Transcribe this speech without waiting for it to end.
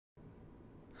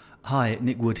Hi,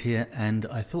 Nick Wood here, and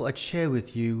I thought I'd share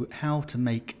with you how to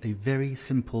make a very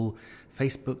simple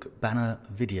Facebook banner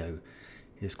video.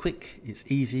 It's quick, it's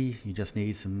easy, you just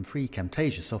need some free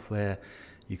Camtasia software.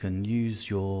 You can use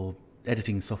your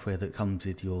editing software that comes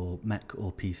with your Mac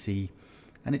or PC,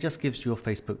 and it just gives your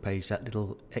Facebook page that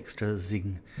little extra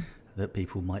zing that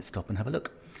people might stop and have a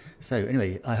look. So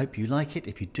anyway, I hope you like it.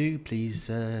 If you do, please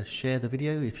share the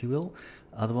video if you will.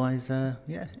 Otherwise,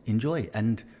 yeah, enjoy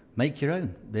and make your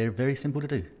own. They're very simple to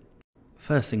do.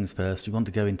 First things first, you want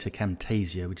to go into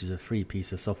Camtasia, which is a free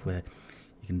piece of software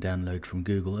you can download from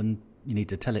Google, and you need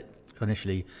to tell it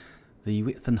initially the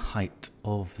width and height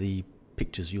of the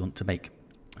pictures you want to make.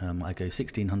 I go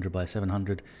 1600 by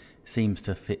 700, seems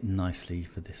to fit nicely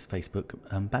for this Facebook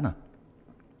banner.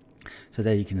 So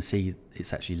there you can see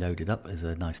it's actually loaded up as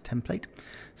a nice template.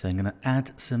 So I'm going to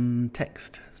add some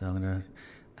text. So I'm going to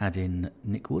add in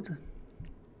Nick Wood.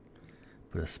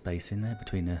 Put a space in there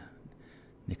between the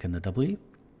Nick and the W.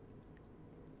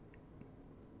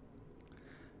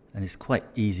 And it's quite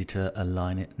easy to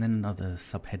align it. And then another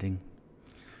subheading.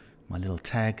 My little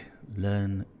tag,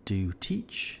 learn, do,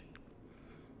 teach.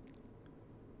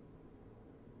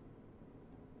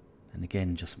 And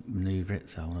again, just maneuver it.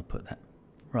 So I want to put that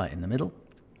right in the middle.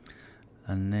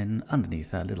 And then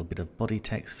underneath that, a little bit of body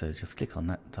text. So just click on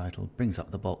that title, brings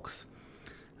up the box.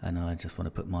 And I just want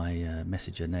to put my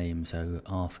messenger name, so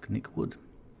Ask Nick Wood,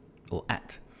 or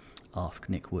at Ask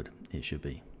Nick Wood it should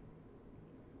be.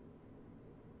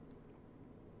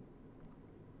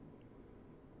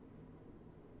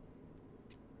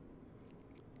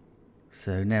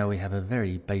 So now we have a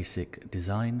very basic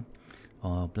design,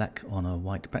 black on a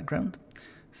white background.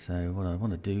 So what I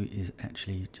want to do is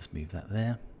actually just move that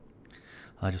there.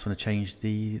 I just want to change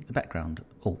the background.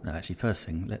 Oh no, actually first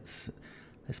thing, let's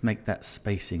make that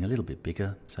spacing a little bit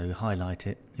bigger. So highlight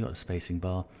it, you've got a spacing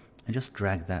bar, and just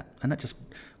drag that, and that just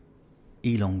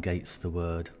elongates the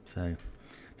word. So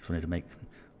just wanted to make,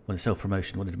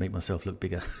 self-promotion, wanted to make myself look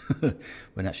bigger,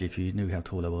 when actually if you knew how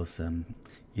tall I was,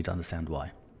 you'd understand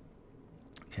why.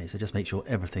 Okay, so just make sure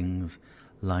everything's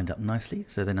lined up nicely.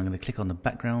 So then I'm going to click on the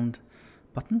background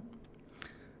button,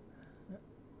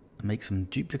 make some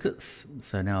duplicates.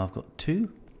 So now I've got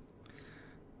two.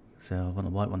 So I want a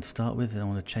white one to start with, and I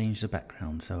want to change the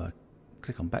background. So I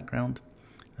click on background.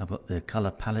 I've got the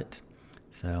color palette.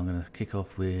 So I'm going to kick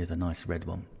off with a nice red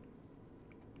one.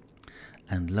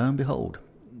 And lo and behold,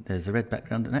 there's a red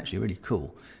background, and actually really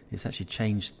cool. It's actually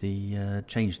changed the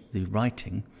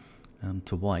writing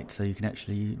to white, so you can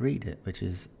actually read it, which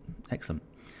is excellent.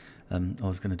 I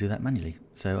was going to do that manually.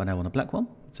 So I now want a black one.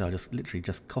 So I just literally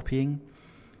just copying.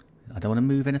 I don't want to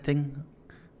move anything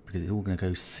because it's all going to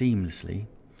go seamlessly.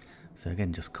 So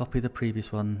again, just copy the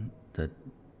previous one. The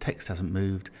text hasn't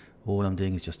moved. All I'm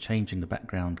doing is just changing the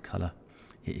background color.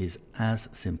 It is as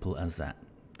simple as that.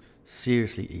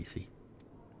 Seriously easy.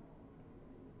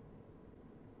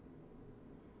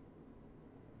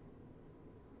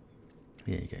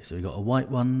 There you go. So we've got a white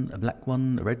one, a black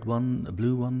one, a red one, a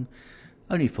blue one.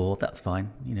 Only 4, that's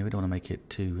fine. You know, we don't want to make it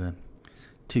too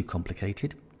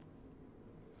complicated.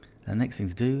 And the next thing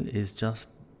to do is just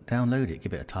download it,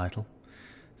 give it a title.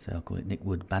 So I'll call it Nick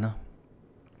Wood Banner.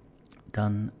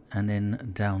 Done, and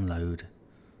then download.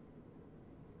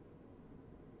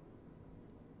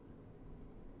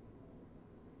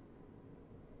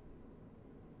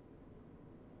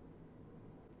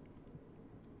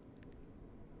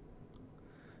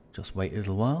 Just wait a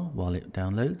little while it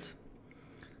downloads.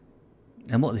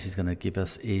 And what this is going to give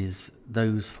us is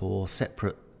those 4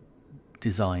 separate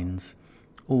designs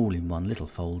all in one little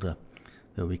folder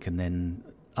that we can then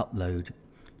upload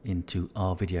into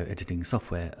our video editing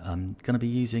software. I'm going to be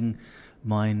using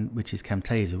mine, which is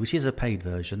Camtasia, which is a paid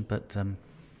version, but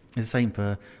it's the same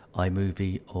for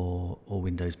iMovie or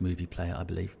Windows Movie Player, I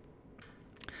believe.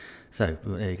 So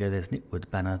there you go, there's Nick Wood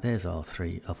Banner, there's our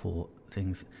 4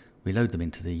 things. We load them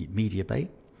into the media bay,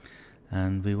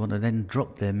 and we want to then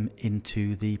drop them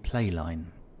into the play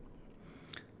line.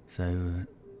 So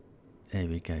there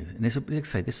we go, and this will, like I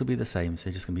say, this will be the same.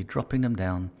 So just going to be dropping them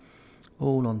down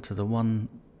all onto the one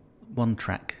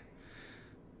track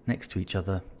next to each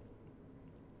other.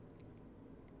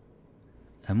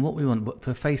 And what we want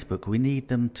for Facebook, we need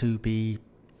them to be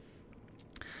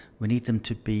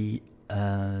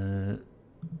the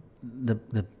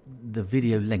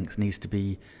video length needs to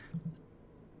be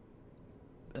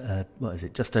what is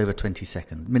it, just over 20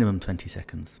 seconds, minimum 20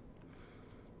 seconds.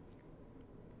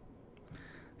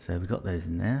 So we've got those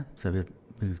in there. So we've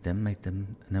moved them, made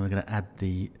them, and then we're going to add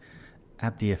the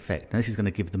effect. Now this is going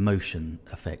to give the motion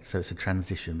effect. So it's a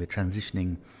transition. We're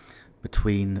transitioning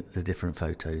between the different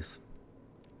photos.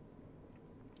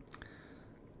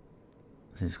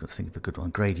 I just got to think of a good one.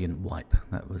 Gradient wipe.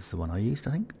 That was the one I used,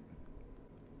 I think.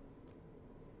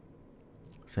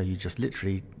 So you just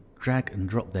literally drag and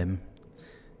drop them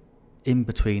in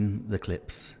between the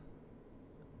clips.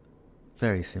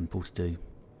 Very simple to do.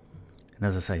 And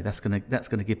as I say, that's gonna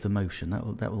give the motion.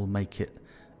 That will make it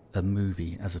a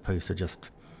movie as opposed to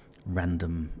just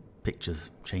random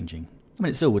pictures changing. I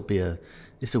mean, it still would be a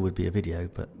video,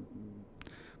 but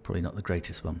probably not the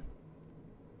greatest one.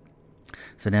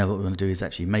 So now what we're going to do is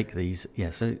actually make these.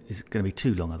 Yeah, so it's going to be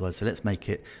too long otherwise. So let's make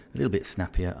it a little bit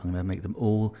snappier. I'm going to make them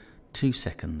all 2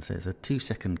 seconds. There's a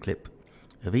 2-second clip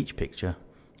of each picture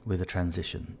with a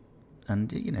transition,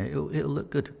 and you know it'll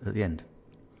look good at the end.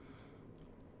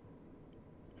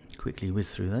 Quickly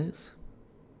whiz through those.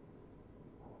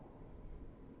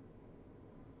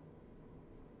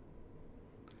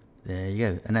 There you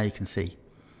go, and now you can see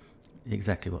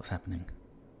exactly what's happening.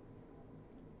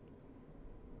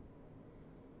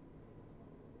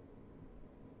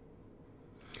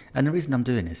 And the reason I'm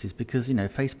doing this is because, you know,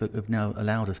 Facebook have now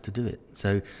allowed us to do it.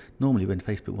 So normally when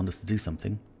Facebook want us to do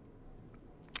something,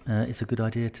 it's a good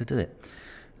idea to do it.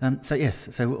 So yes,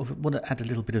 so I want to add a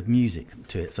little bit of music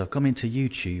to it. So I've come into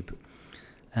YouTube,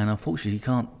 and unfortunately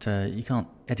you can't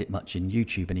edit much in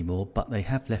YouTube anymore, but they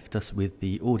have left us with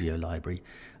the audio library.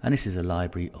 And this is a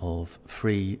library of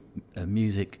free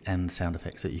music and sound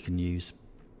effects that you can use.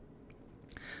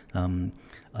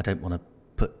 I don't want to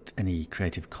put any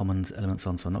Creative Commons elements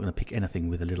on, so I'm not going to pick anything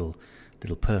with a little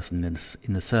person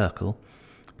in the circle.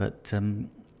 But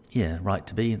yeah, Right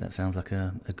to Be, that sounds like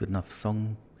a good enough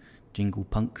song. Jingle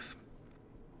Punks.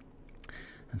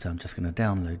 And so I'm just going to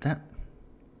download that,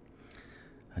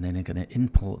 and then I'm going to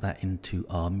import that into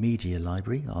our media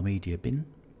library, our media bin.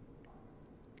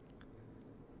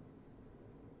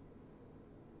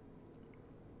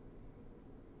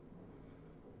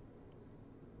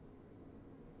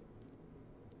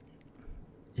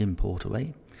 Import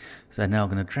away. So now I'm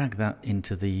going to drag that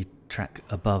into the track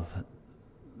above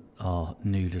our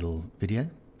new little video,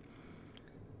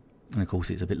 and of course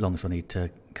it's a bit long, so I need to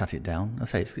cut it down. I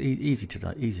say it's easy to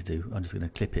do. I'm just going to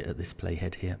clip it at this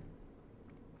playhead here,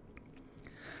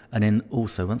 and then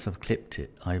also once I've clipped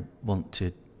it, I want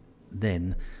to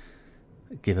then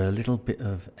give a little bit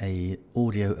of a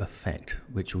audio effect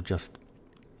which will just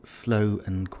slow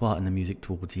and quieten the music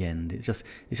towards the end. It's just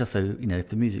so, you know, if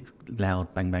the music's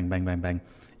loud, bang bang bang bang bang,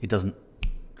 it doesn't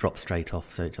drop straight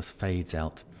off, so it just fades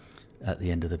out at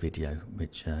the end of the video,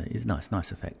 which is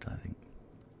nice effect, I think.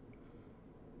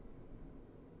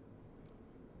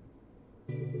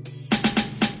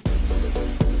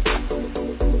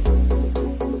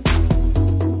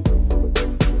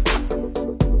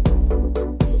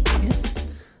 Yeah,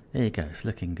 there you go, it's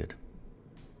looking good.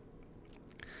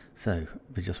 So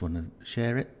we just want to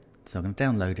share it, so I'm going to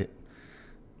download it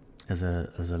as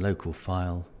a local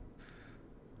file.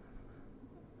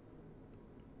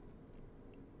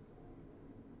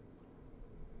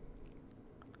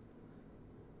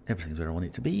 Everything's where I want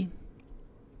it to be,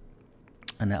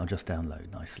 and that'll just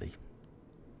download nicely.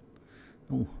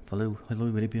 Oh, hello,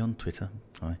 will it be on Twitter?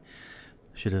 I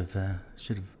should have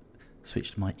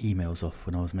switched my emails off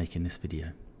when I was making this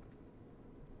video.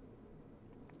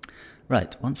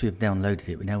 Right, once we've downloaded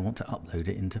it, we now want to upload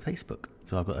it into Facebook.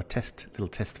 So I've got a little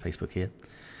test Facebook here.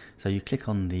 So you click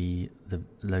on the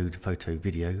load photo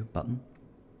video button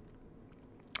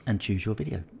and choose your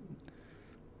video.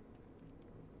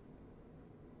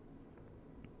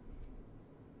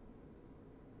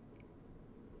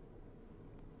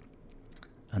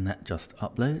 And that just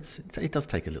uploads. It does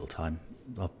take a little time.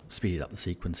 I'll speed up the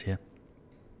sequence here.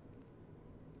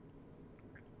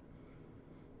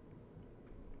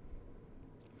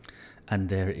 And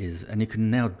there it is, and you can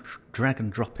now drag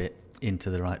and drop it into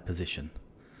the right position.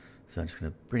 So I'm just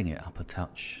going to bring it up a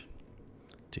touch.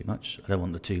 Too much. I don't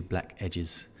want the two black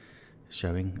edges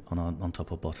showing on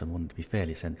top or bottom. I want it to be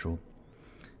fairly central.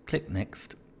 Click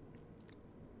next,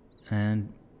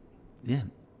 and yeah,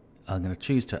 I'm going to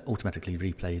choose to automatically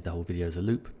replay the whole video as a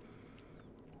loop.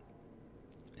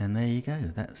 And there you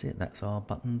go, that's it, that's our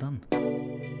button done.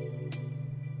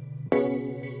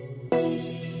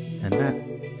 And that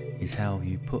is how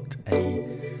you put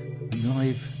a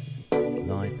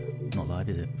not live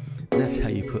is it? That's how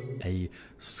you put a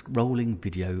scrolling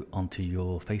video onto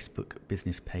your Facebook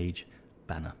business page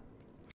banner.